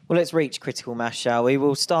mass. Well, let's reach critical mass, shall we?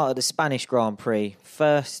 We'll start at the Spanish Grand Prix.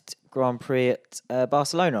 First Grand Prix at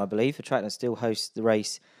Barcelona, I believe, the track that still hosts the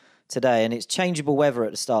race today. And it's changeable weather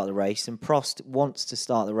at the start of the race, and Prost wants to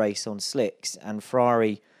start the race on slicks, and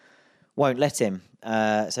Ferrari won't let him.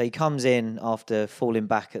 So he comes in after falling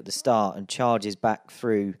back at the start and charges back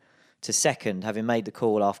through to second, having made the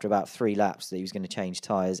call after about 3 laps that he was going to change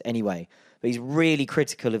tyres anyway. But he's really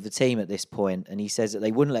critical of the team at this point, and he says that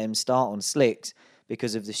they wouldn't let him start on slicks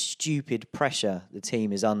because of the stupid pressure the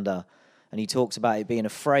team is under. And he talks about it being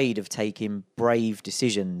afraid of taking brave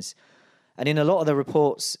decisions. And in a lot of the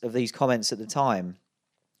reports of these comments at the time,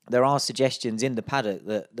 there are suggestions in the paddock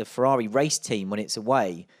that the Ferrari race team, when it's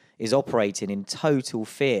away, is operating in total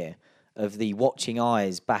fear of the watching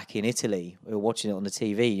eyes back in Italy. We were watching it on the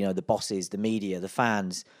TV, the bosses, the media, the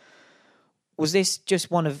fans. Was this just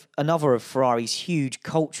another of Ferrari's huge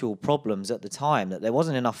cultural problems at the time, that there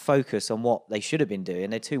wasn't enough focus on what they should have been doing?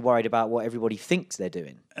 They're too worried about what everybody thinks they're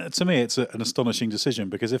doing. To me, it's an astonishing decision,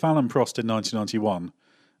 because if Alain Prost in 1991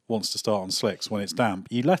 wants to start on slicks when it's damp,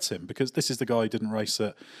 you let him, because this is the guy who didn't race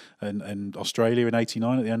in Australia in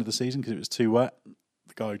 89 at the end of the season because it was too wet.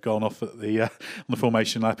 The guy who'd gone off at the on the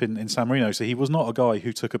formation lap in San Marino. So he was not a guy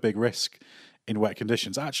who took a big risk in wet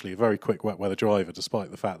conditions. Actually, a very quick wet weather driver,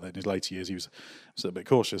 despite the fact that in his later years he was a bit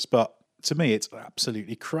cautious. But to me, it's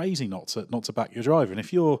absolutely crazy not to back your driver. And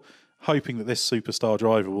if you're hoping that this superstar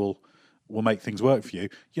driver will make things work for you,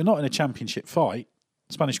 you're not in a championship fight.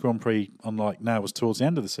 Spanish Grand Prix, unlike now, was towards the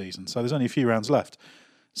end of the season, so there's only a few rounds left.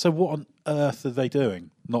 So what on earth are they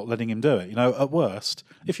doing, not letting him do it? At worst,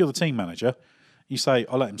 if you're the team manager, you say,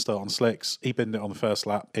 I'll let him start on slicks. He binned it on the first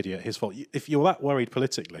lap. Idiot, his fault. If you're that worried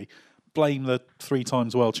politically, blame the 3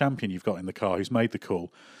 times world champion you've got in the car who's made the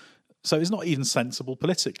call. So it's not even sensible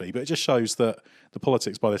politically, but it just shows that the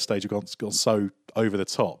politics by this stage have gone so over the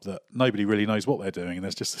top that nobody really knows what they're doing, and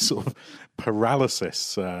there's just this sort of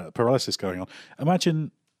paralysis going on.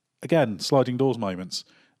 Imagine, again, sliding doors moments.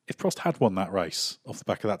 If Prost had won that race off the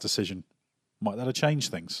back of that decision, might that have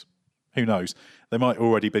changed things? Who knows? They might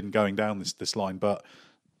already been going down this line, but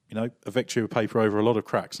a victory would paper over a lot of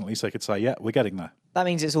cracks, and at least they could say, yeah, we're getting there. That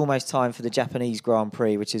means it's almost time for the Japanese Grand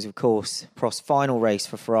Prix, which is, of course, Prost's final race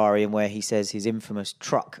for Ferrari, and where he says his infamous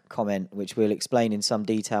truck comment, which we'll explain in some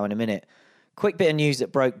detail in a minute. Quick bit of news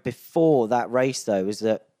that broke before that race, though, is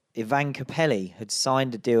that Ivan Capelli had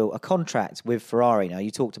signed a contract with Ferrari. Now,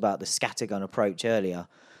 you talked about the scattergun approach earlier.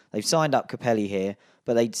 They've signed up Capelli here,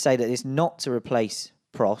 but they say that it's not to replace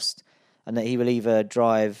Prost, and that he will either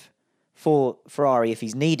drive for Ferrari if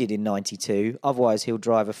he's needed in 92, otherwise he'll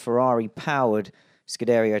drive a Ferrari-powered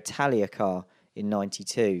Scuderia Italia car in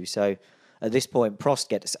 92. So at this point, Prost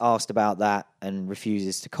gets asked about that and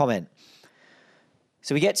refuses to comment.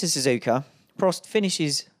 So we get to Suzuka. Prost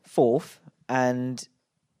finishes 4th, and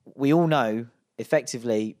we all know,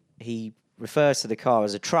 effectively, he refers to the car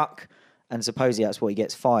as a truck, and supposedly that's what he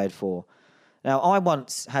gets fired for. Now, I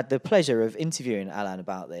once had the pleasure of interviewing Alain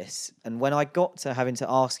about this, and when I got to having to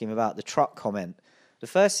ask him about the truck comment, the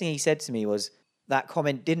first thing he said to me was, that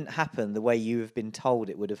comment didn't happen the way you have been told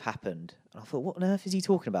it would have happened. And I thought, what on earth is he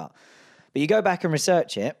talking about? But you go back and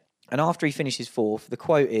research it, and after he finishes 4th, the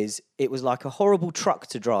quote is, it was like a horrible truck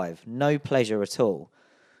to drive, no pleasure at all.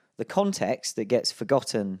 The context that gets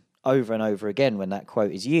forgotten over and over again when that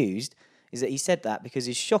quote is used is that he said that because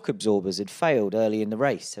his shock absorbers had failed early in the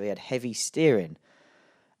race, so he had heavy steering.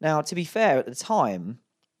 Now, to be fair, at the time,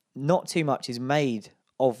 not too much is made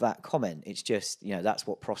of that comment. It's just, that's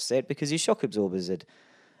what Prost said because his shock absorbers had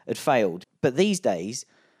failed. But these days,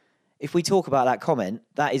 if we talk about that comment,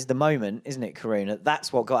 that is the moment, isn't it, Karuna?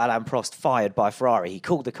 That's what got Alain Prost fired by Ferrari. He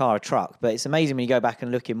called the car a truck. But it's amazing when you go back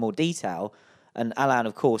and look in more detail, and Alain,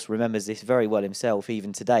 of course, remembers this very well himself,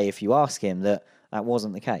 even today, if you ask him, that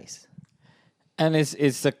wasn't the case. And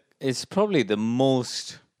it's probably the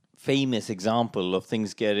most famous example of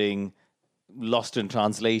things getting lost in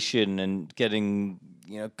translation and getting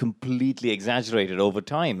completely exaggerated over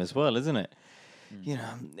time as well, isn't it?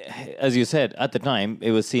 As you said, at the time,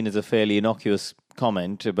 it was seen as a fairly innocuous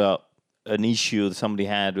comment about an issue that somebody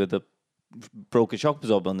had with a broken shock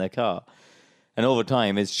absorber on their car. And over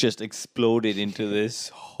time, it's just exploded into this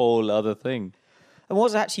whole other thing. And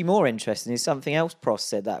what's actually more interesting is something else Prost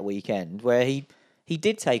said that weekend, where he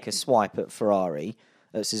did take a swipe at Ferrari,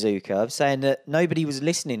 at Suzuka, saying that nobody was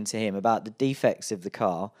listening to him about the defects of the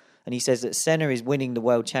car. And he says that Senna is winning the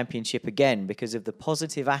World Championship again because of the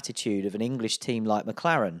positive attitude of an English team like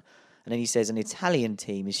McLaren. And then he says an Italian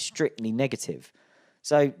team is strictly negative.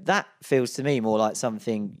 So that feels to me more like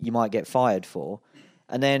something you might get fired for.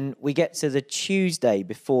 And then we get to the Tuesday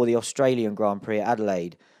before the Australian Grand Prix at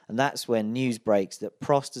Adelaide, and that's when news breaks that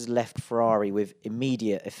Prost has left Ferrari with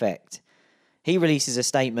immediate effect. He releases a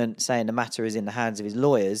statement saying the matter is in the hands of his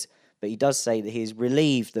lawyers, but he does say that he is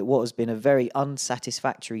relieved that what has been a very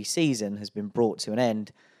unsatisfactory season has been brought to an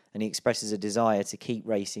end, and he expresses a desire to keep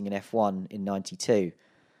racing in F1 in 92.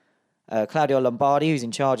 Claudio Lombardi, who's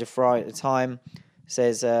in charge of Ferrari at the time,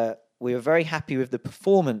 says, we were very happy with the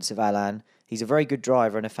performance of Alain. He's a very good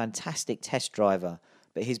driver and a fantastic test driver,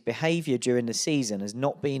 but his behaviour during the season has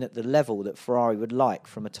not been at the level that Ferrari would like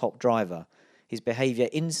from a top driver. His behaviour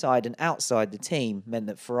inside and outside the team meant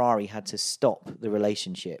that Ferrari had to stop the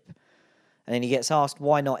relationship. And then he gets asked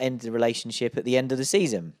why not end the relationship at the end of the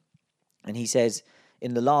season. And he says,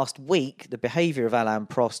 in the last week, the behaviour of Alain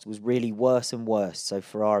Prost was really worse and worse, so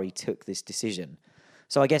Ferrari took this decision.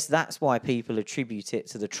 So I guess that's why people attribute it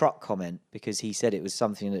to the truck comment, because he said it was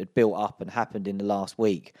something that had built up and happened in the last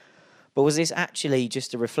week. But was this actually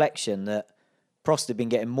just a reflection that Prost had been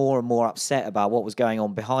getting more and more upset about what was going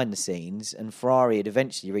on behind the scenes, and Ferrari had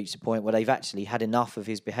eventually reached a point where they've actually had enough of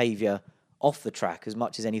his behaviour off the track as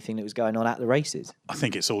much as anything that was going on at the races? I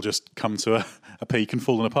think it's all just come to a peak and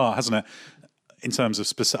fallen apart, hasn't it? In terms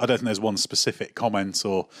of I don't think there's one specific comment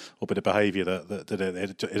or bit of behaviour that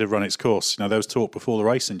it had run its course. You know, there was talk before the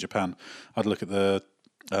race in Japan. I'd look at the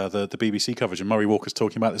BBC coverage, and Murray Walker's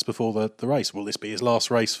talking about this before the race. Will this be his last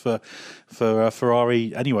race for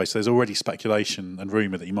Ferrari anyway? So there's already speculation and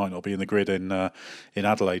rumour that he might not be in the grid in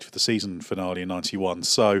Adelaide for the season finale in '91.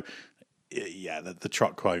 So yeah, the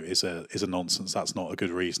truck quote is a nonsense. That's not a good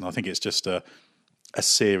reason. I think it's just a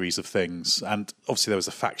series of things, and obviously there was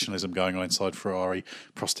a factionalism going on inside Ferrari.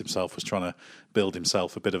 Prost himself was trying to build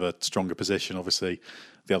himself a bit of a stronger position. Obviously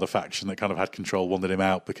the other faction that kind of had control wanted him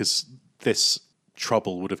out because this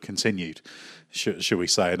trouble would have continued, should we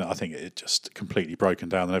say, and I think it just completely broken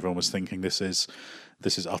down, and everyone was thinking this is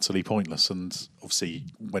utterly pointless. And obviously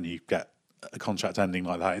when you get a contract ending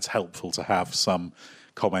like that, it's helpful to have some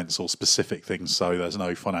comments or specific things so there's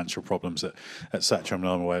no financial problems, etc. I'm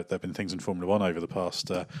aware there have been things in Formula One over the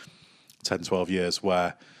past 10, 12 years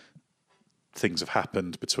where things have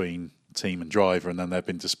happened between team and driver, and then there have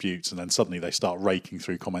been disputes, and then suddenly they start raking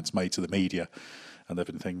through comments made to the media. And there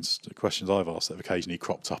have been questions I've asked that have occasionally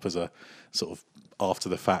cropped up as a sort of after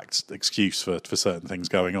the fact excuse for certain things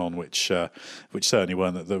going on, which certainly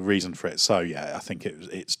weren't the reason for it. So yeah, I think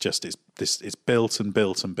it's built and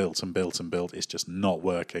built and built and built and built. It's just not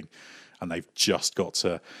working, and they've just got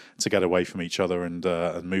to get away from each other and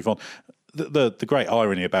move on. The great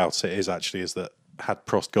irony about it is that had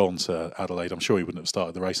Prost gone to Adelaide, I'm sure he wouldn't have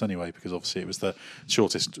started the race anyway, because obviously it was the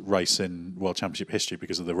shortest race in World Championship history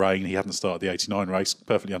because of the rain. He hadn't started the 89 race,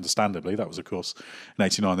 perfectly understandably. That was, of course, in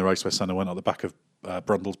 89 the race where Senna went at the back of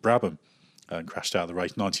Brundle's Brabham and crashed out of the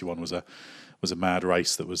race. 91 was a mad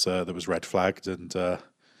race that was red flagged, and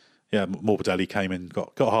Morbidelli came in,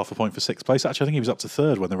 got half a point for sixth place. Actually, I think he was up to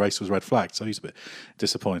third when the race was red flagged, so he's a bit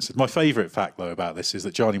disappointed. My favourite fact, though, about this is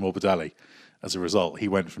that Gianni Morbidelli, as a result, he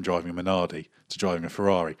went from driving a Minardi to driving a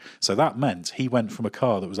Ferrari. So that meant he went from a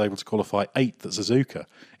car that was able to qualify 8th at Suzuka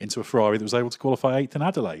into a Ferrari that was able to qualify 8th in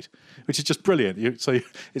Adelaide, which is just brilliant. So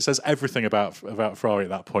it says everything about Ferrari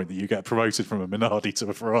at that point, that you get promoted from a Minardi to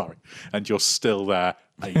a Ferrari and you're still there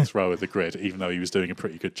 8th row of the grid, even though he was doing a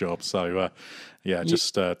pretty good job. So,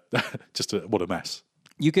 what a mess.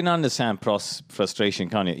 You can understand Prost's frustration,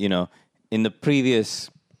 can't you? You know, in the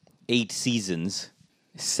previous 8 seasons,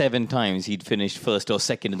 7 times he'd finished first or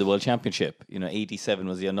second in the World Championship. You know, 87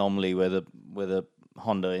 was the anomaly where the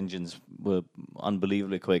Honda engines were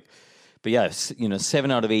unbelievably quick. But yeah,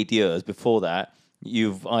 7 out of 8 years before that,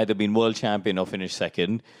 you've either been world champion or finished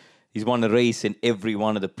second. He's won a race in every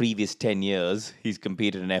one of the previous 10 years he's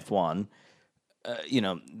competed in F1.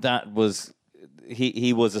 That was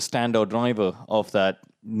he was a standout driver of that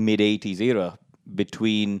mid-80s era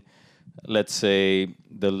between, let's say,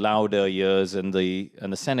 the Lauda years and the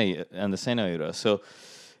Senna era. So,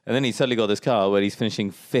 and then he suddenly got this car where he's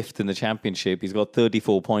finishing 5th in the championship. He's got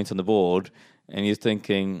 34 points on the board, and you're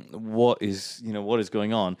thinking, what is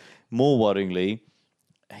going on? More worryingly,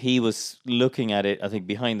 he was looking at it, I think,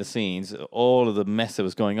 behind the scenes, all of the mess that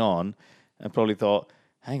was going on, and probably thought,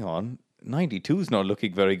 hang on, 92's not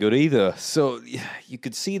looking very good either. So yeah, you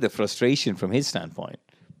could see the frustration from his standpoint.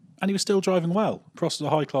 And he was still driving well. Prost was a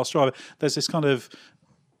high-class driver. There's this kind of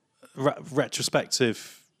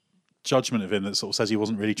retrospective judgment of him that sort of says he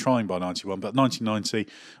wasn't really trying by 91, but 1990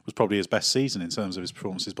 was probably his best season in terms of his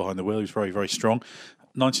performances behind the wheel. He was very, very strong.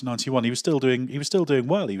 1991, he was still doing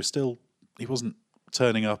well. He wasn't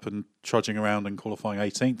turning up and trudging around and qualifying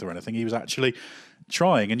 18th or anything. He was actually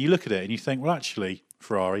trying. And you look at it and you think, well, actually,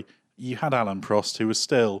 Ferrari, you had Alain Prost, who was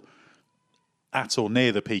still at or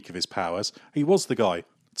near the peak of his powers. He was the guy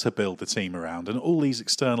to build the team around, and all these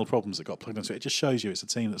external problems that got plugged into it, it just shows you it's a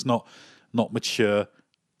team that's not mature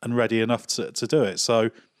and ready enough to do it. So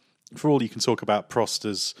for all you can talk about Prost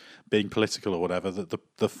as being political or whatever,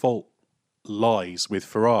 the fault lies with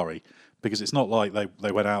Ferrari, because it's not like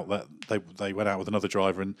they went out with another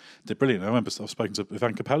driver and did brilliant. I remember I've spoken to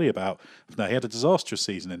Ivan Capelli about, he had a disastrous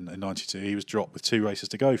season in 92. He was dropped with 2 races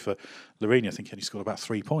to go for Larini. I think he only scored about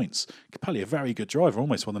 3 points. Capelli, a very good driver,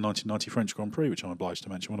 almost won the 1990 French Grand Prix, which I'm obliged to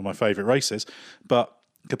mention, one of my favourite races. But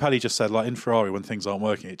Capelli just said, like in Ferrari, when things aren't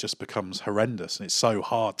working, it just becomes horrendous, and it's so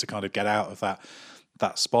hard to kind of get out of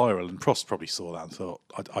that spiral. And Prost probably saw that and thought,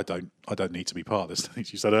 I don't need to be part of this. I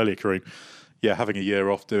think you said earlier, Kareem, yeah, having a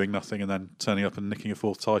year off, doing nothing, and then turning up and nicking a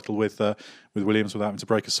fourth title with Williams without having to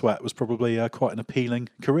break a sweat was probably quite an appealing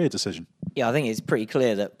career decision. Yeah, I think it's pretty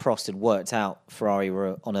clear that Prost had worked out Ferrari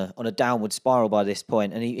were on a downward spiral by this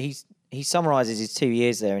point, and he summarises his 2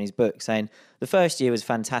 years there in his book, saying the first year was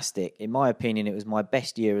fantastic. In my opinion, it was my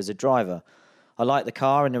best year as a driver. I liked the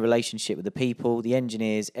car and the relationship with the people, the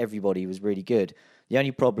engineers, everybody was really good. The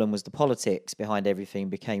only problem was the politics behind everything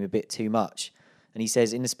became a bit too much. And he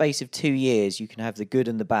says, in the space of 2 years, you can have the good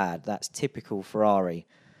and the bad. That's typical Ferrari.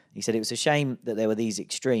 He said, it was a shame that there were these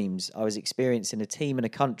extremes. I was experiencing a team and a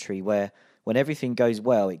country where when everything goes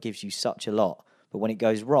well, it gives you such a lot. But when it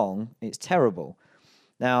goes wrong, it's terrible.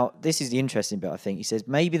 Now, this is the interesting bit, I think. He says,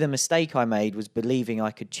 maybe the mistake I made was believing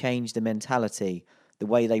I could change the mentality, the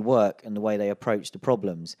way they work and the way they approach the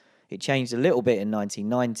problems. It changed a little bit in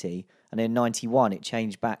 1990, and in 91 it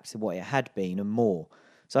changed back to what it had been and more.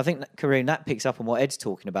 So I think, Kareem, that picks up on what Ed's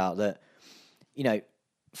talking about, that, you know,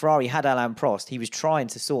 Ferrari had Alain Prost. He was trying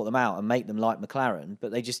to sort them out and make them like McLaren,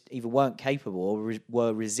 but they just either weren't capable or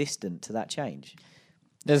were resistant to that change.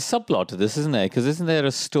 There's a subplot to this, isn't there? Because isn't there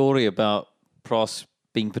a story about Prost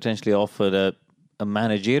being potentially offered a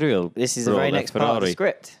managerial This is the role very at next part of the Ferrari?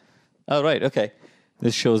 script. Oh, right, okay.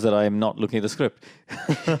 This shows that I am not looking at the script.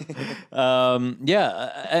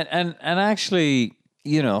 Yeah, and actually,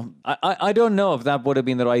 you know, I don't know if that would have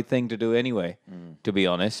been the right thing to do anyway, to be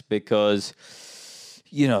honest, because,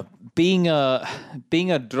 you know, being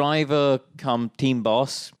a driver come team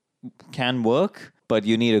boss can work, but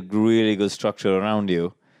you need a really good structure around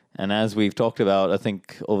you. And as we've talked about, I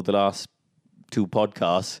think over the last 2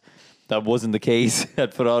 podcasts, that wasn't the case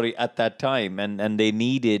at Ferrari at that time, and they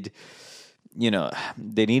needed, you know,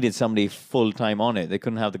 somebody full time on it. They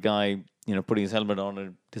couldn't have the guy, you know, putting his helmet on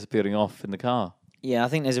and disappearing off in the car. Yeah, I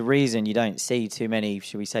think there's a reason you don't see too many,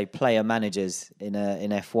 should we say, player managers in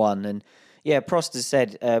F1. And yeah, Prost has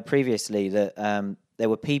said previously that there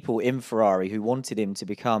were people in Ferrari who wanted him to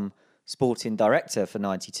become sporting director for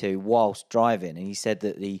 92 whilst driving. And he said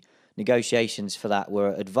that the negotiations for that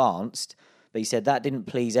were advanced, but he said that didn't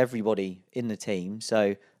please everybody in the team.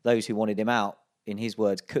 So those who wanted him out, in his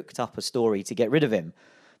words, cooked up a story to get rid of him.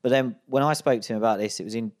 But then when I spoke to him about this, it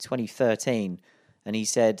was in 2013, and he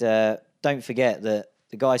said, don't forget that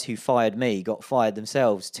the guys who fired me got fired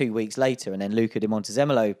themselves 2 weeks later, and then Luca Di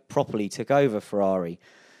Montezemolo properly took over Ferrari.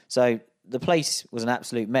 So the place was an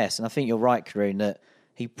absolute mess, and I think you're right, Karun, that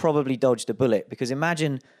he probably dodged a bullet, because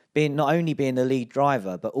imagine not only being the lead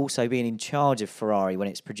driver, but also being in charge of Ferrari when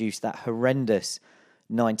it's produced that horrendous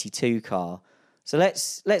 92 car. So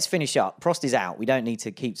let's finish up. Prost is out. We don't need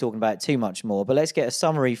to keep talking about it too much more, but let's get a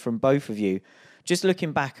summary from both of you. Just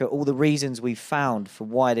looking back at all the reasons we've found for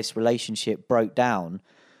why this relationship broke down.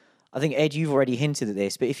 I think, Ed, you've already hinted at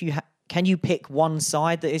this, but if you can you pick one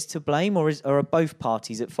side that is to blame, or are both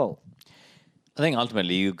parties at fault? I think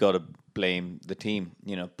ultimately you've got to blame the team.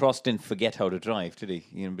 You know, Prost didn't forget how to drive, did he?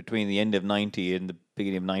 You know, between the end of 90 and the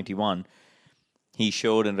beginning of 91, he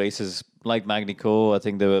showed in races like Magny-Cours. I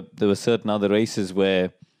think there were certain other races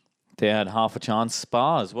where they had half a chance.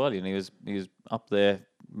 Spa as well. You know, he was up there.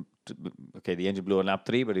 Okay, the engine blew on lap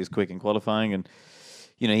 3, but he was quick in qualifying, and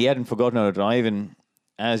you know he hadn't forgotten how to drive. And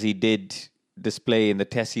as he did display in the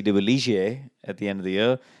Tessie de Ligier at the end of the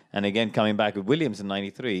year, and again coming back with Williams in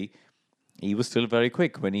 '93, he was still very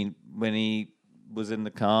quick when he was in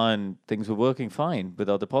the car and things were working fine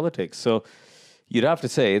without the politics. So you'd have to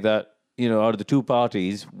say that, you know, out of the 2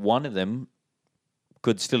 parties, one of them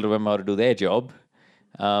could still remember how to do their job.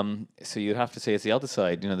 So you'd have to say it's the other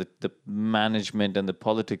side. You know, the management and the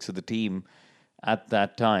politics of the team at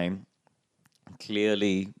that time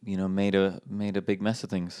clearly, you know, made a big mess of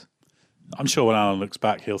things. I'm sure when Alan looks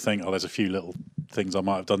back, he'll think, oh, there's a few little things I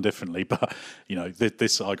might have done differently. But, you know,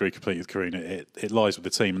 this I agree completely with Karina. It lies with the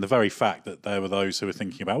team. And the very fact that there were those who were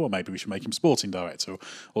thinking about, well, maybe we should make him sporting director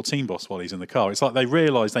or team boss while he's in the car. It's like they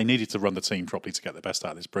realised they needed to run the team properly to get the best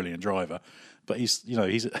out of this brilliant driver. But he's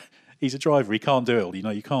a driver. He can't do it all. You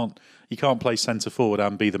know, you can't play centre forward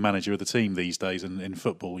and be the manager of the team these days. And in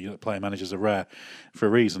football, you know, player managers are rare for a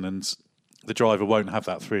reason. And the driver won't have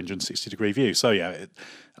that 360-degree view. So, yeah,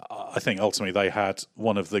 I think ultimately they had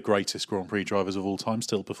one of the greatest Grand Prix drivers of all time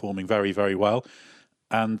still performing very, very well,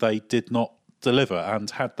 and they did not deliver. And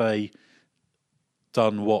had they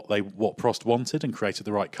done what Prost wanted and created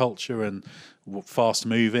the right culture and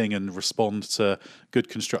fast-moving and respond to good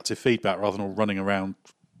constructive feedback rather than all running around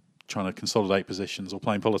trying to consolidate positions or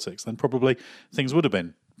playing politics, then probably things would have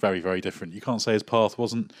been very, very different. You can't say his path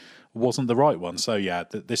wasn't the right one. So yeah,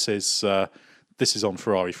 this is on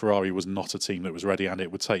Ferrari. Ferrari was not a team that was ready, and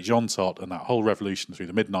it would take Jean Todt and that whole revolution through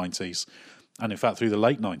the mid-90s, and in fact through the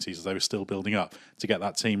late 90s as they were still building up, to get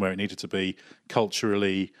that team where it needed to be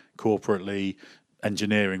culturally, corporately,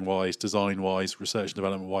 engineering-wise, design-wise, research and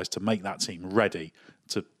development-wise, to make that team ready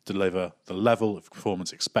to deliver the level of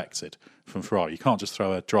performance expected from Ferrari. You can't just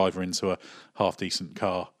throw a driver into a half-decent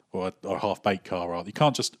car or a half-baked car, rather. You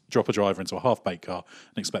can't just drop a driver into a half-baked car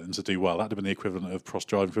and expect them to do well. That would have been the equivalent of Prost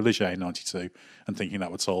driving for Ligier in 92 and thinking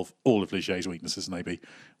that would solve all of Ligier's weaknesses and they'd be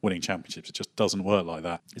winning championships. It just doesn't work like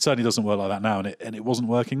that. It certainly doesn't work like that now, and it wasn't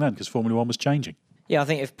working then because Formula One was changing. Yeah, I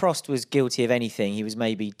think if Prost was guilty of anything, he was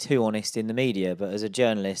maybe too honest in the media. But as a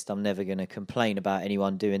journalist, I'm never going to complain about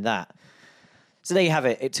anyone doing that. So there you have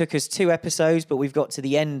it. It took us 2 episodes, but we've got to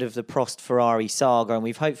the end of the Prost-Ferrari saga, and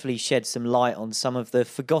we've hopefully shed some light on some of the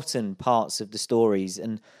forgotten parts of the stories.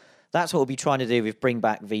 And that's what we'll be trying to do with Bring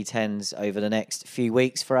Back V10s over the next few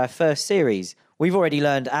weeks for our first series. We've already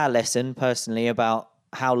learned our lesson, personally, about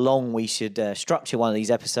how long we should structure one of these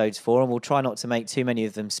episodes for, and we'll try not to make too many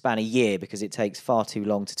of them span a year because it takes far too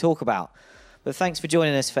long to talk about. But thanks for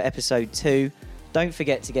joining us for episode 2. Don't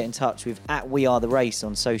forget to get in touch with @WeAreTheRace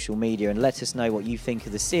on social media and let us know what you think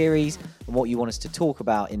of the series and what you want us to talk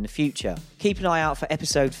about in the future. Keep an eye out for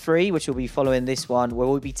episode 3, which will be following this one, where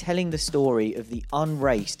we'll be telling the story of the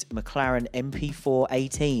unraced McLaren MP4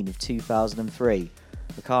 18 of 2003,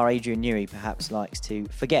 the car Adrian Newey perhaps likes to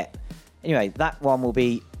forget. Anyway, that one will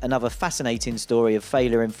be another fascinating story of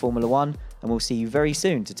failure in Formula One, and we'll see you very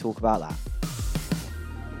soon to talk about that.